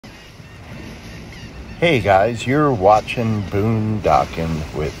Hey guys, you're watching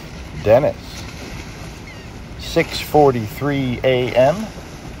Boondocking with Dennis. 6:43 a.m.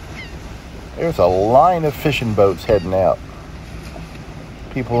 There's a line of fishing boats heading out.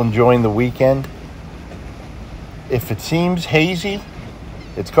 People enjoying the weekend. If it seems hazy,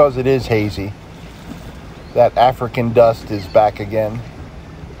 it's because it is hazy. That African dust is back again.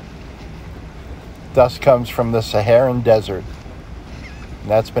 Dust comes from the Saharan desert. And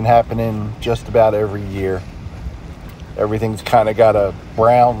that's been happening just about every year. Everything's kind of got a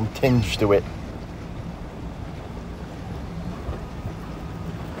brown tinge to it.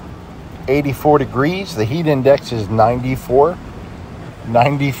 84 degrees. The heat index is 94.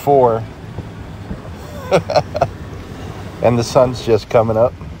 94. And the sun's just coming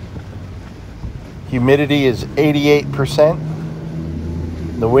up. Humidity is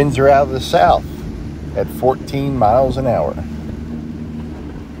 88%. The winds are out of the south at 14 miles an hour.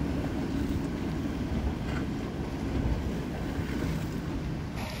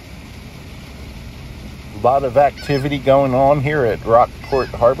 A lot of activity going on here at Rockport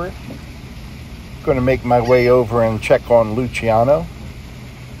Harbor. Going to make my way over and check on Luciano.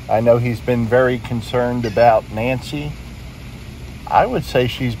 I know he's been very concerned about Nancy. I would say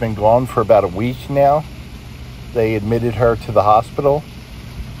she's been gone for about a week now. They admitted her to the hospital,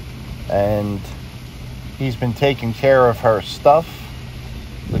 and he's been taking care of her stuff.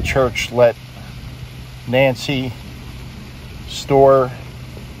 The church let Nancy store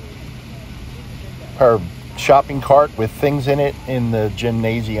her shopping cart with things in it in the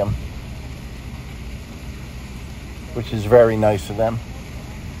gymnasium, which is very nice of them.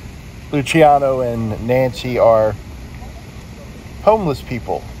 Luciano and Nancy are homeless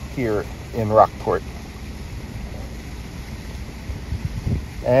people here in Rockport.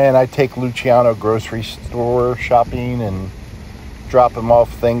 And I take Luciano grocery store shopping and drop him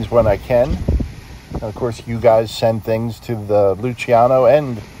off things when I can. And of course, you guys send things to the Luciano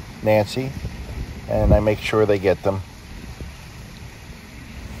and Nancy, and I make sure they get them.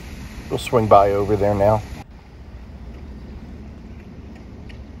 We'll swing by over there now.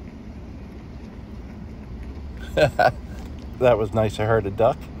 That was nice of her to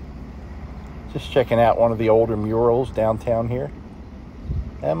duck. Just checking out one of the older murals downtown here.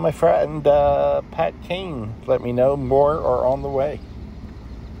 And my friend Pat Kane let me know more are on the way.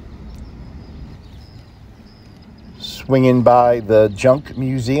 Swinging by the Junk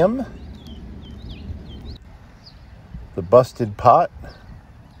Museum. The Busted Pot.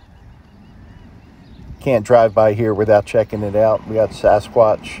 Can't drive by here without checking it out. We got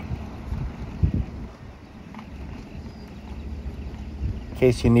Sasquatch. In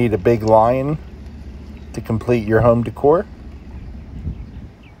case you need a big lion to complete your home decor.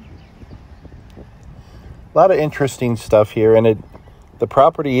 A lot of interesting stuff here, and the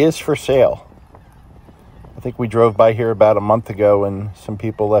property is for sale. I think we drove by here about a month ago and some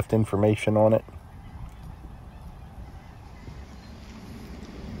people left information on it.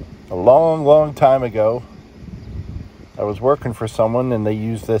 A long time ago, I was working for someone and they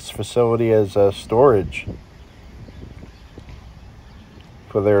used this facility as a storage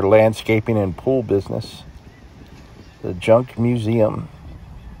for their landscaping and pool business. The Junk Museum.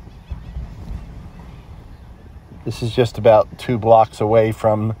 This is just about 2 blocks away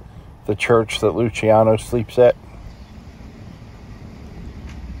from the church that Luciano sleeps at.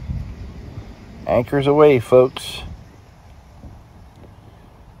 Anchors away, folks.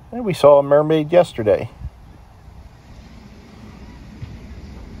 And we saw a mermaid yesterday.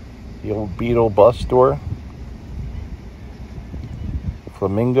 The old Beetle bus store.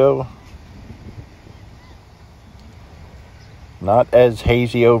 Flamingo. Not as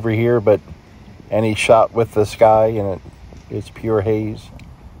hazy over here, but any shot with the sky and it's pure haze.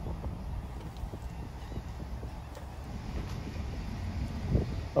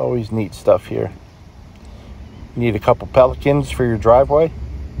 Always neat stuff here. You need a couple pelicans for your driveway?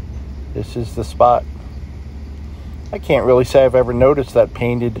 This is the spot. I can't really say I've ever noticed that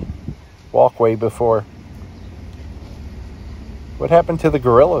painted walkway before. What happened to the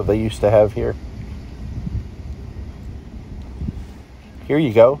gorilla they used to have here? Here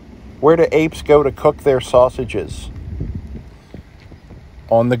you go. Where do apes go to cook their sausages?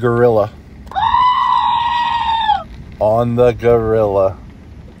 On the gorilla. On the gorilla.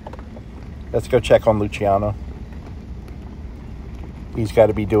 Let's go check on Luciano. He's got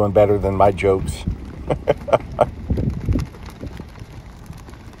to be doing better than my jokes.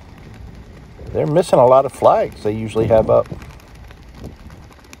 They're missing a lot of flags they usually have up.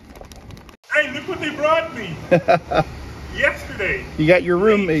 Hey, look what they brought me yesterday. You got your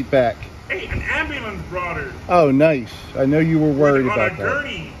roommate back. Hey, an brought her. Oh, nice. I know you were worried about that. On a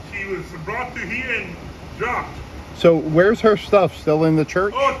gurney. She was brought to here, and dropped. So where's her stuff? Still in the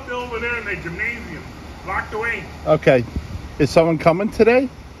church? Oh, it's still over there in the gymnasium, locked away. Okay. Is someone coming today?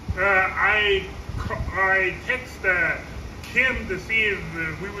 I text Kim to see if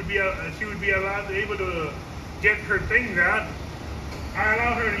she would be able to get her things out. I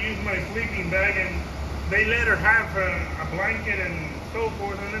allowed her to use my sleeping bag, and they let her have a blanket and so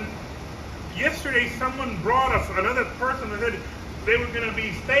forth. And then yesterday, someone brought us another person that said they were going to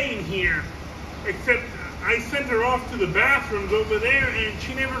be staying here, except I sent her off to the bathrooms over there, and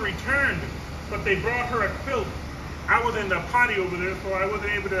she never returned. But they brought her a quilt. I was in the potty over there, so I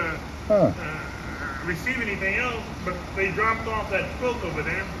wasn't able to receive anything else. But they dropped off that quilt over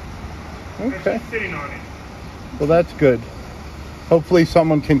there. Okay. And she's sitting on it. Well, that's good. Hopefully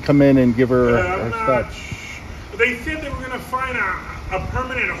someone can come in and give her her stuff. They said they were going to find a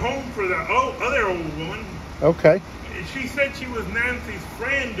permanent home for the other old woman. Okay. She said she was Nancy's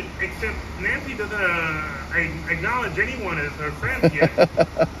friend, except Nancy doesn't acknowledge anyone as her friend yet.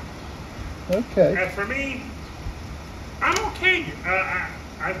 Okay. As for me, I'm okay.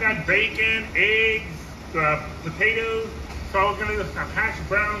 I've got bacon, eggs, potatoes, so I was going to do some hash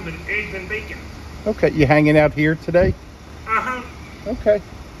browns and eggs and bacon. Okay, you hanging out here today? Uh-huh. Okay.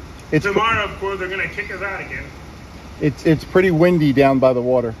 Tomorrow, of course, they're going to kick us out again. It's pretty windy down by the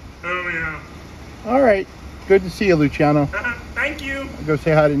water. Oh, yeah. All right. Good to see you, Luciano. Thank you. I'll go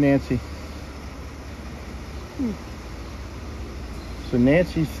say hi to Nancy. So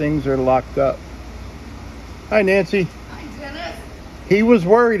Nancy's things are locked up. Hi, Nancy. Hi, Dennis. He was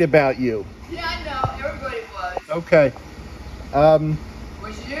worried about you. Yeah, I know. Everybody was. Okay.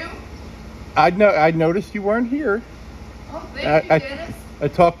 Was you? I noticed you weren't here. Oh, thank you, Dennis. I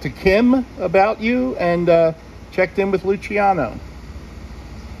talked to Kim about you and checked in with Luciano.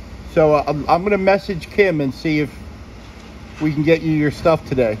 So I'm going to message Kim and see if we can get you your stuff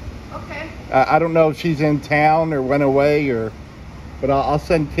today. Okay. I don't know if she's in town or went away, but I'll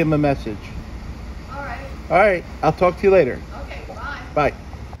send Kim a message. All right. All right. I'll talk to you later. Okay, bye. Bye.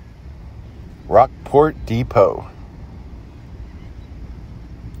 Rockport Depot.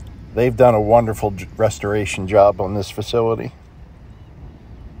 They've done a wonderful restoration job on this facility.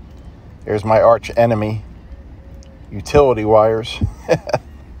 There's my arch enemy, utility wires.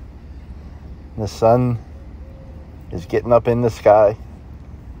 The sun is getting up in the sky.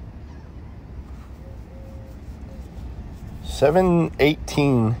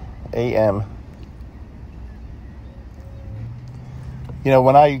 7:18 a.m. You know,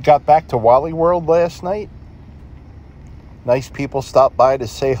 when I got back to Wally World last night, nice people stopped by to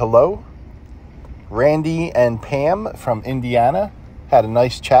say hello. Randy and Pam from Indiana, had a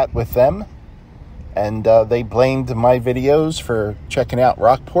nice chat with them. And they blamed my videos for checking out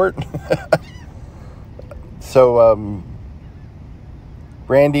Rockport. So,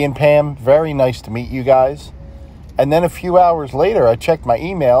 Randy and Pam, very nice to meet you guys. And then a few hours later, I checked my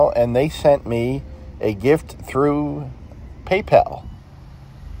email and they sent me a gift through PayPal.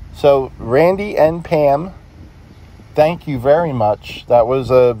 So, Randy and Pam, thank you very much. That was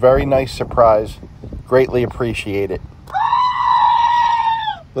a very nice surprise. Greatly appreciate it.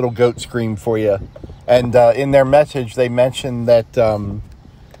 Little goat scream for you. And in their message, they mentioned that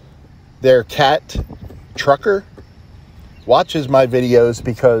their cat, Trucker, watches my videos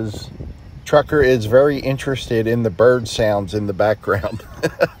because Trucker is very interested in the bird sounds in the background.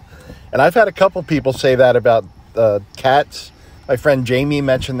 And I've had a couple people say that about cats. My friend Jamie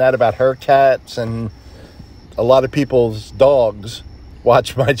mentioned that about her cats, and a lot of people's dogs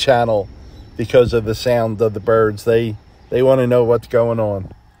watch my channel because of the sound of the birds. They want to know what's going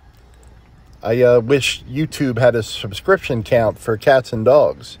on. I wish YouTube had a subscription count for cats and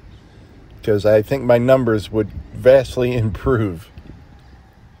dogs, because I think my numbers would vastly improve.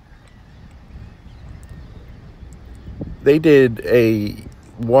 They did a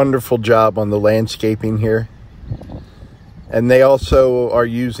wonderful job on the landscaping here. And they also are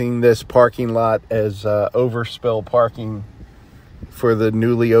using this parking lot as overspill parking for the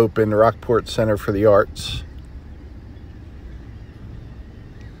newly opened Rockport Center for the Arts.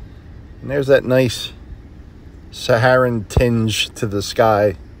 And there's that nice Saharan tinge to the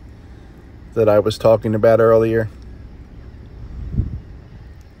sky that I was talking about earlier.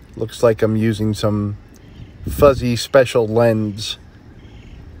 Looks like I'm using some fuzzy special lens.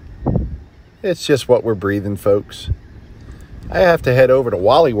 It's just what we're breathing, folks. I have to head over to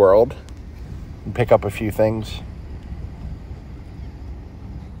Wally World and pick up a few things.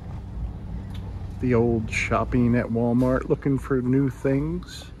 The old shopping at Walmart, looking for new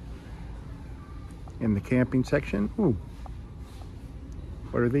things. In the camping section. Ooh.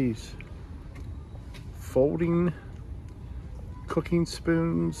 What are these? Folding cooking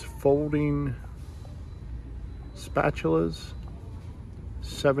spoons, folding Spatulas,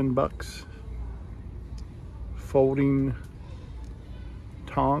 $7. Folding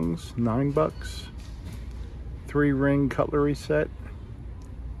tongs, $9. 3-ring cutlery set,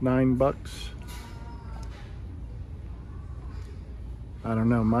 $9. I don't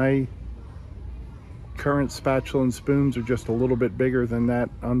know, my current spatula and spoons are just a little bit bigger than that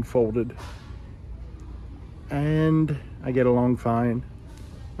unfolded. And I get along fine.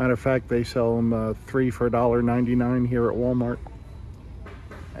 Matter of fact, they sell them 3 for $1.99 here at Walmart.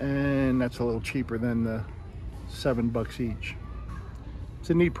 And that's a little cheaper than the $7 each. It's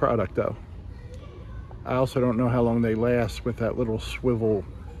a neat product though. I also don't know how long they last with that little swivel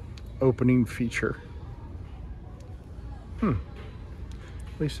opening feature. At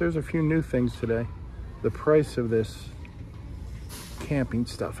least there's a few new things today. The price of this camping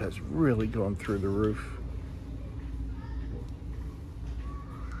stuff has really gone through the roof.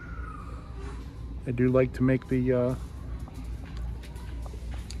 I do like to make the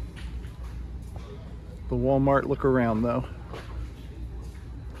Walmart look around though.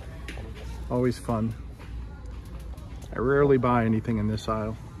 Always fun. I rarely buy anything in this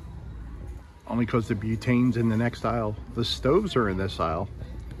aisle. Only because the butane's in the next aisle. The stoves are in this aisle,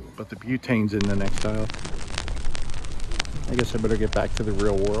 but the butane's in the next aisle. I guess I better get back to the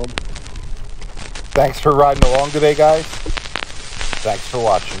real world. Thanks for riding along today, guys. Thanks for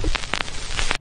watching.